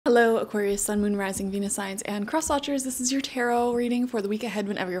Hello, Aquarius, Sun, Moon, Rising, Venus signs, and cross watchers. This is your tarot reading for the week ahead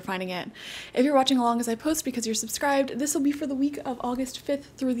whenever you're finding it. If you're watching along as I post because you're subscribed, this will be for the week of August 5th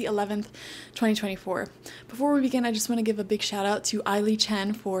through the 11th, 2024. Before we begin, I just want to give a big shout out to Li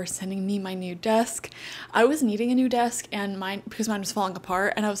Chen for sending me my new desk. I was needing a new desk and because mine was falling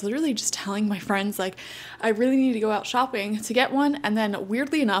apart, and I was literally just telling my friends, like, I really need to go out shopping to get one, and then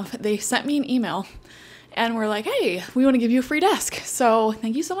weirdly enough, they sent me an email and we're like, hey, we want to give you a free desk. So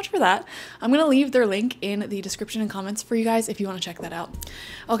thank you so much for that. I'm going to leave their link in the description and comments for you guys if you want to check that out.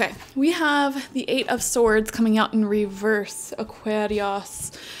 Okay, we have the Eight of Swords coming out in reverse,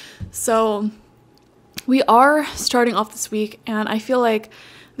 Aquarius. So we are starting off this week, and I feel like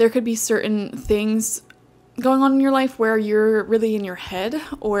there could be certain things going on in your life where you're really in your head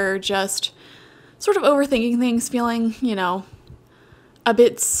or just sort of overthinking things, feeling, a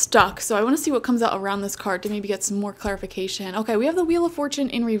bit stuck. So I want to see what comes out around this card to maybe get some more clarification. Okay, we have the Wheel of Fortune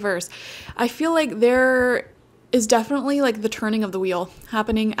in reverse. I feel like there is definitely like the turning of the wheel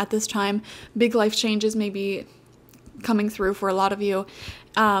happening at this time. Big life changes may be coming through for a lot of you.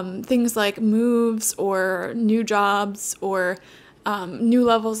 Things like moves or new jobs or new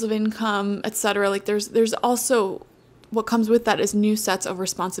levels of income, etc. Like there's also what comes with that is new sets of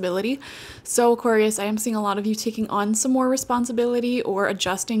responsibility. So Aquarius, I am seeing a lot of you taking on some more responsibility or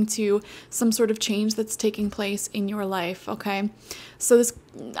adjusting to some sort of change that's taking place in your life, okay? So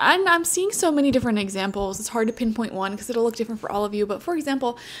I'm seeing so many different examples. It's hard to pinpoint one because it'll look different for all of you. But for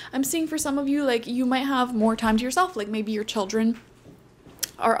example, I'm seeing for some of you, like you might have more time to yourself, like maybe your children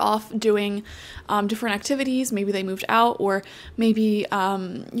are off doing different activities. Maybe they moved out, or maybe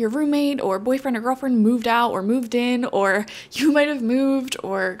your roommate or boyfriend or girlfriend moved out or moved in, or you might have moved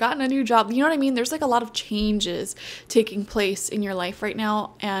or gotten a new job. You know what I mean? There's like a lot of changes taking place in your life right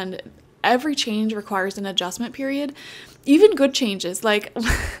now, and every change requires an adjustment period. Even good changes, like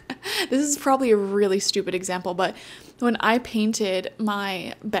this is probably a really stupid example, but when I painted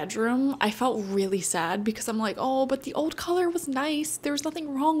my bedroom, I felt really sad because I'm like, oh, but the old color was nice. There was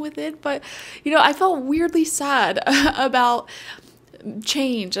nothing wrong with it. But, I felt weirdly sad about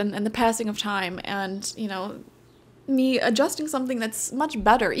change and the passing of time and, me adjusting something that's much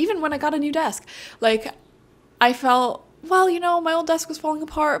better. Even when I got a new desk, like I felt, well, my old desk was falling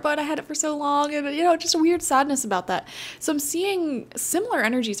apart, but I had it for so long, and, just a weird sadness about that. So I'm seeing similar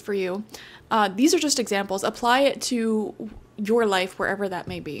energies for you. These are just examples. Apply it to your life, wherever that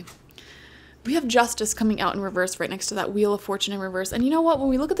may be. We have Justice coming out in reverse right next to that Wheel of Fortune in reverse. And you know what? When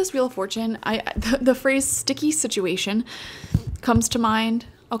we look at this Wheel of Fortune, the phrase sticky situation comes to mind.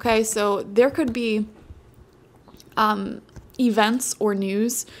 Okay, so there could be events or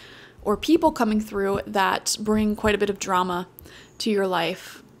news or people coming through that bring quite a bit of drama to your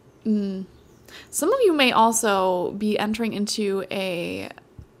life. Some of you may also be entering into a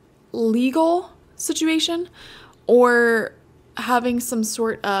legal situation or having some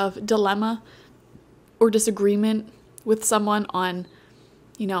sort of dilemma or disagreement with someone on,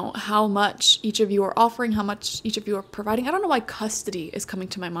 how much each of you are offering, how much each of you are providing. I don't know why custody is coming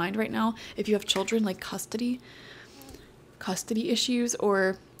to my mind right now. If you have children, like custody issues,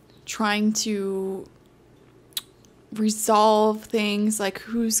 or trying to resolve things like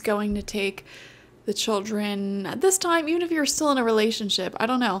who's going to take the children at this time, even if you're still in a relationship. I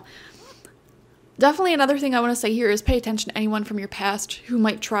don't know. Definitely another thing I want to say here is pay attention to anyone from your past who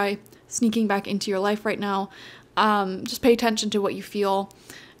might try sneaking back into your life right now. Just pay attention to what you feel.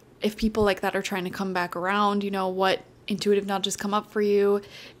 If people like that are trying to come back around, what intuitive nudges come up for you.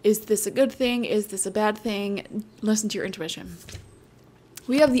 Is this a good thing? Is this a bad thing? Listen to your intuition.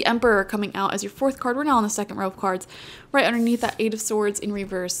 We have the Emperor coming out as your fourth card. We're now on the second row of cards, right underneath that Eight of Swords in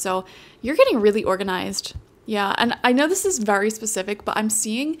reverse. So you're getting really organized. Yeah, and I know this is very specific, but I'm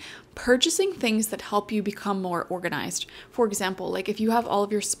seeing purchasing things that help you become more organized. For example, like if you have all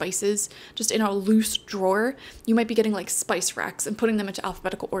of your spices just in a loose drawer, you might be getting like spice racks and putting them into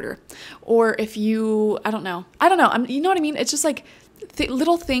alphabetical order. Or if you, I don't know, you know what I mean? It's just like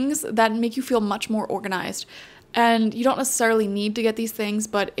little things that make you feel much more organized. And you don't necessarily need to get these things,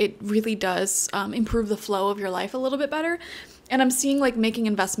 but it really does improve the flow of your life a little bit better. And I'm seeing like making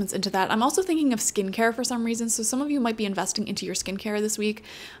investments into that. I'm also thinking of skincare for some reason. So some of you might be investing into your skincare this week,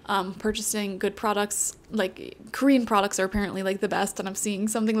 purchasing good products. Like Korean products are apparently like the best. And I'm seeing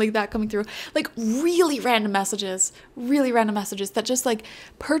something like that coming through. Like really random messages that just like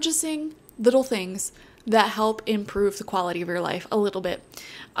purchasing little things that help improve the quality of your life a little bit.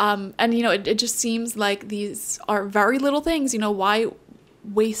 And it just seems like these are very little things. Why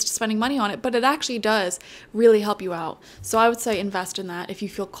waste spending money on it, but it actually does really help you out. So I would say invest in that if you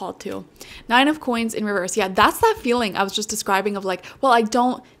feel called to. 9 of coins in reverse. Yeah, that's that feeling I was just describing of like, well, I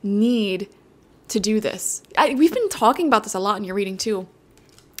don't need to do this. We've been talking about this a lot in your reading too.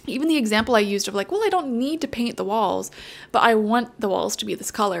 Even the example I used of like, well, I don't need to paint the walls, but I want the walls to be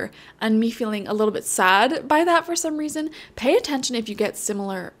this color, and me feeling a little bit sad by that for some reason. Pay attention if you get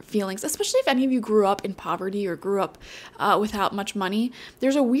similar feelings, especially if any of you grew up in poverty or grew up without much money.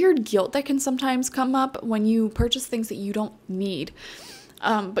 There's a weird guilt that can sometimes come up when you purchase things that you don't need.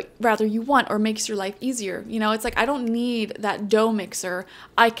 But rather you want, or makes your life easier. You know, it's like, I don't need that dough mixer.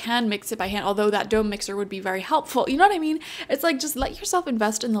 I can mix it by hand, although that dough mixer would be very helpful. You know what I mean? It's like, just let yourself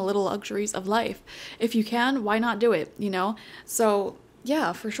invest in the little luxuries of life. If you can, why not do it, you know? So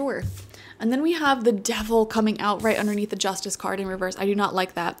yeah, for sure. And then we have the devil coming out right underneath the justice card in reverse. I do not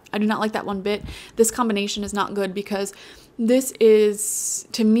like that. I do not like that one bit. This combination is not good, because this is,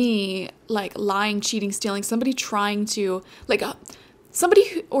 to me, like lying, cheating, stealing, somebody trying to, like,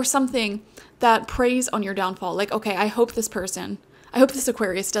 somebody or something that preys on your downfall. Like, okay, I hope this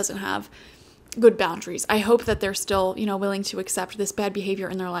Aquarius doesn't have good boundaries. I hope that they're still, you know, willing to accept this bad behavior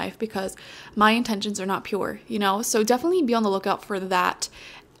in their life, because my intentions are not pure, you know? So definitely be on the lookout for that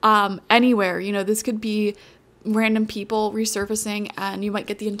anywhere. You know, this could be random people resurfacing, and you might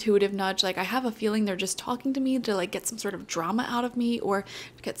get the intuitive nudge, like, I have a feeling they're just talking to me to like get some sort of drama out of me, or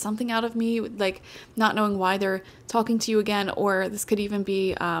get something out of me, like not knowing why they're talking to you again. Or this could even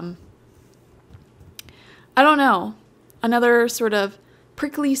be I don't know, another sort of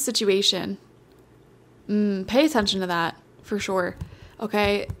prickly situation. Pay attention to that for sure.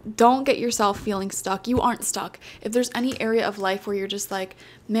 Okay, don't get yourself feeling stuck. You aren't stuck. If there's any area of life where you're just like,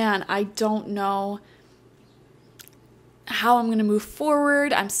 man, I don't know how I'm going to move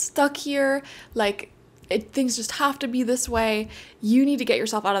forward, I'm stuck here, like things just have to be this way, you need to get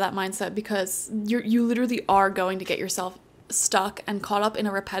yourself out of that mindset, because you literally are going to get yourself stuck and caught up in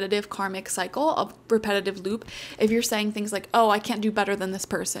a repetitive karmic cycle, a repetitive loop, if you're saying things like, oh, I can't do better than this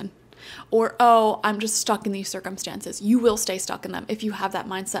person, or oh, I'm just stuck in these circumstances. You will stay stuck in them if you have that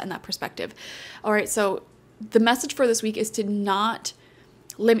mindset and that perspective. All right, so the message for this week is to not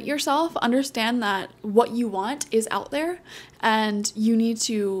limit yourself. Understand that what you want is out there, and you need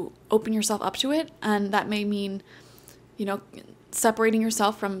to open yourself up to it. And that may mean, you know, separating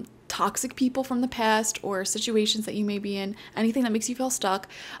yourself from toxic people from the past, or situations that you may be in, anything that makes you feel stuck.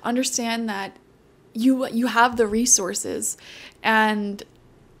 Understand that you have the resources and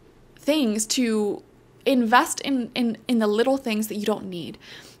things to invest in the little things that you don't need.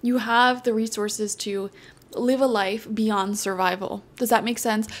 You have the resources to live a life beyond survival. Does that make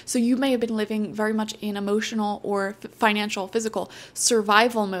sense? So you may have been living very much in emotional or financial, physical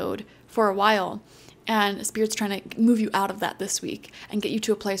survival mode for a while, and Spirit's trying to move you out of that this week and get you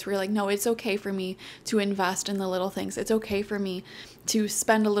to a place where you're like, no, it's okay for me to invest in the little things. It's okay for me to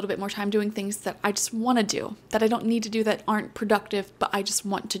spend a little bit more time doing things that I just want to do, that I don't need to do, that aren't productive, but I just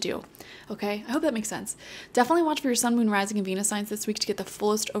want to do. Okay? I hope that makes sense. Definitely watch for your sun, moon, rising, and Venus signs this week to get the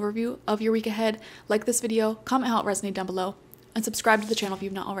fullest overview of your week ahead. Like this video, comment how it resonated down below, and subscribe to the channel if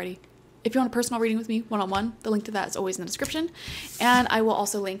you've not already. If you want a personal reading with me, one-on-one, the link to that is always in the description. And I will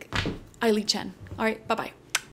also link Li Chen. All right, bye-bye.